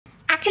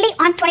Actually,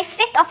 on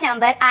 25th of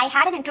November, I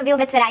had an interview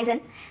with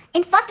Verizon.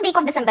 In first week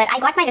of December,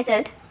 I got my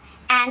result.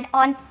 And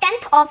on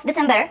 10th of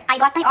December, I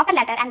got my offer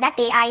letter. And that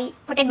day, I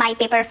put in my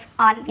paper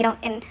on,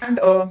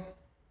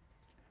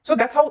 So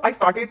that's how I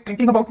started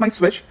thinking about my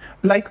switch.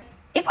 Like,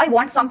 if I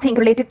want something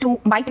related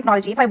to my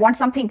technology, if I want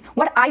something,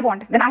 what I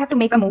want, then I have to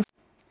make a move.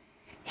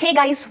 Hey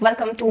guys,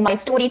 welcome to my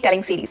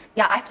storytelling series.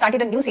 Yeah, I've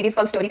started a new series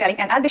called Storytelling,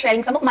 and I'll be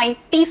sharing some of my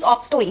piece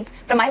of stories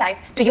from my life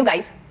to you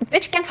guys,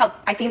 which can help,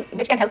 I feel,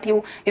 which can help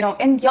you,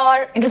 in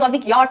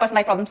resolving your personal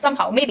life problems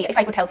somehow, maybe if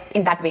I could help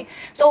in that way.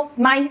 So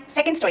my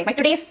second story, my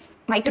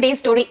today's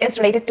story is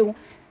related to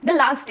the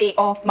last day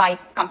of my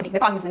company, the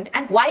Cognizant,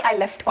 and why I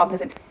left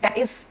Cognizant. That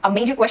is a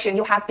major question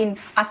you have been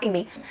asking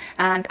me,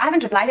 and I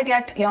haven't replied it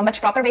yet,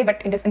 much proper way,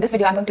 but in this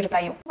video, I'm going to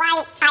reply you.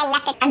 Why I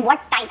left it and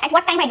at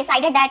what time I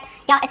decided that,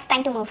 yeah, it's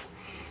time to move.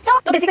 So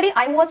basically,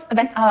 I was in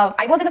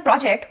a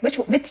project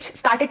which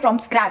started from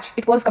scratch.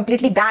 It was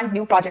completely brand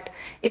new project.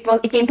 It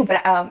came to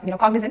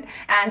Cognizant,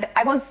 and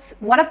I was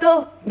one of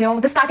the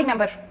the starting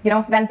member.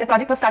 When the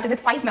project was started with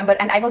 5 members,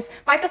 and I was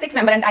 5 to 6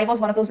 members, and I was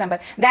one of those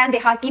members. Then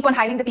they keep on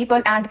hiring the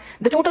people, and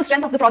the total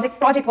strength of the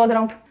project was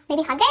around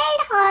maybe 100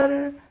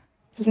 or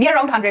near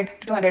around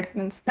 100 to 200.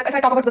 Means like if I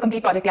talk about the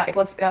complete project, yeah, it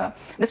was the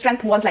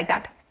strength was like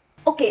that.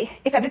 Okay,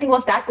 if everything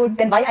was that good,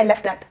 then why I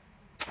left that?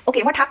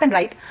 Okay, what happened,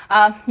 right?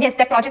 Yes,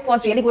 that project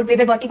was really good. We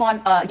were working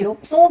on,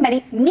 so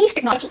many niche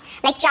technology.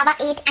 Like Java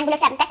 8, Angular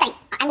 7, that time.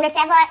 Angular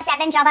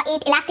 7, Java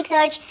 8,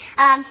 Elasticsearch.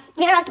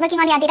 We were working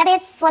on,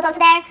 database was also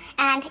there.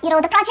 And,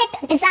 the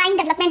project design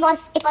development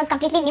was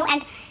completely new.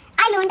 And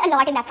I learned a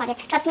lot in that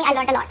project. Trust me, I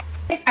learned a lot.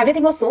 If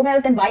everything was so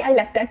well, then why I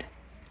left that?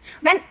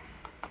 When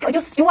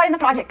you are in the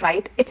project,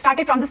 right? It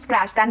started from the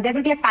scratch. Then there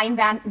will be a time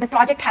when the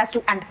project has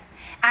to end.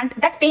 And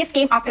that phase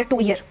came after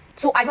 2 years.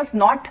 So I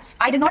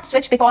did not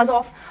switch because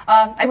of,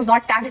 I was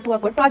not tagged to a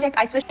good project.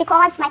 I switched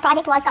because my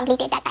project was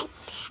completed that time.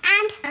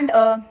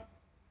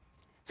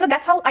 So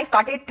that's how I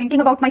started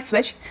thinking about my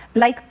switch.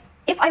 Like,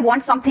 if I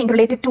want something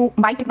related to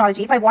my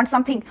technology, if I want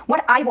something,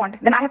 what I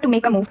want, then I have to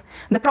make a move.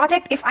 The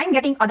project, if I'm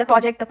getting other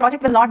project, the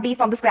project will not be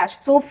from the scratch.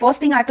 So first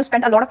thing, I have to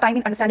spend a lot of time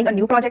in understanding a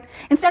new project.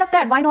 Instead of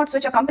that, why not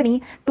switch a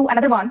company to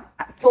another one?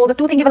 So the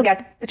two things you will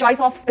get, the choice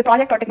of the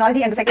project or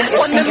technology, and the second is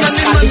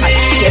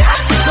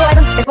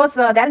So it was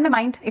there in my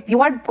mind. If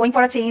you are going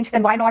for a change,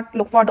 then why not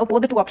look for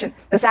both the two options,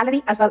 the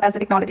salary as well as the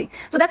technology.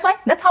 So that's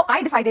how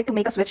I decided to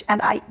make a switch, and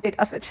I did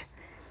a switch.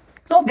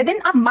 So within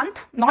a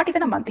month, not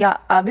even a month,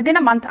 within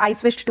a month, I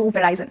switched to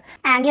Verizon.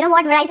 And you know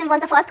what? Verizon was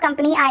the first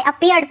company I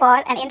appeared for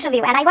an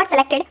interview, and I got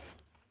selected.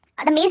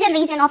 The major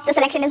reason of the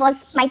selection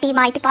was my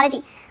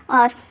technology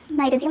or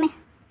my resume.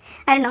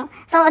 I don't know.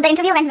 So the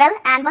interview went well,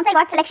 and once I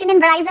got selection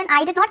in Verizon,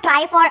 I did not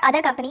try for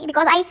other company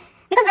because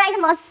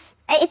Verizon was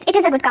it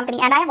is a good company,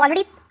 and I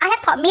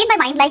have made my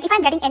mind, like, if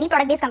I'm getting any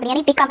product-based company,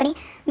 any big company,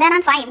 then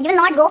I'm fine. You will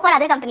not go for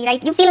other company,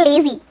 right? You feel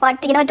lazy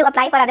to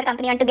apply for other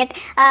company and to get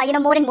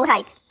more and more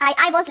hike.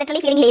 I was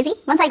literally feeling lazy.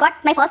 Once I got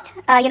my first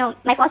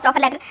my first offer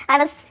letter, I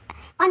was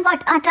on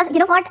what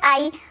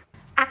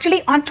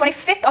Actually, on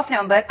 25th of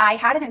November, I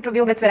had an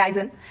interview with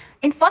Verizon.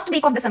 In first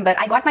week of December,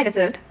 I got my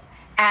result.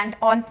 And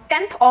on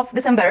 10th of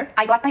December,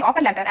 I got my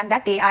offer letter. And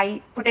that day,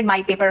 I put in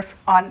my paper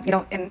on,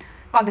 in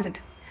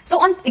Cognizant.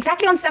 So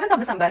exactly on 7th of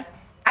December,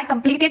 I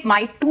completed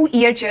my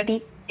 2-year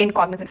journey in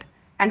Cognizant.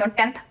 And on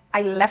 10th,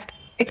 I left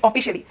it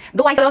officially.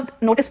 Though I served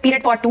notice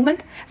period for 2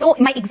 months. So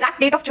my exact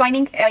date of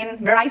joining in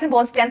Verizon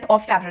was 10th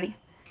of February.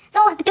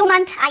 So the 2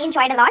 months I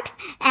enjoyed a lot,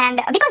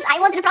 and because I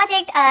was in a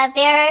project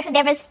where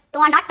there was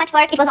not much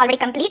work, it was already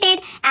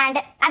completed, and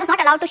I was not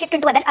allowed to shift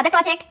into other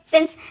project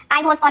since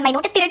I was on my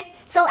notice period.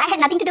 So I had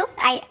nothing to do.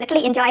 I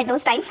literally enjoyed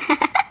those times.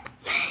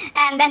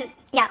 And then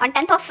on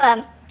 10th of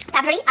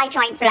February I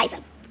joined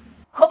Verizon.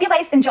 Hope you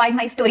guys enjoyed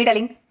my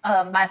storytelling,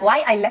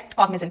 why I left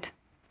Cognizant.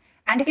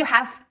 And if you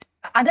have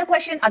other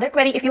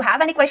query, if you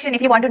have any question,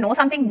 if you want to know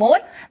something more,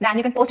 then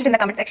you can post it in the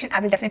comment section. I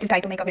will definitely try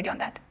to make a video on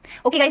that.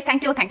 Okay guys,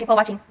 thank you for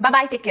watching. Bye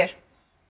bye, take care.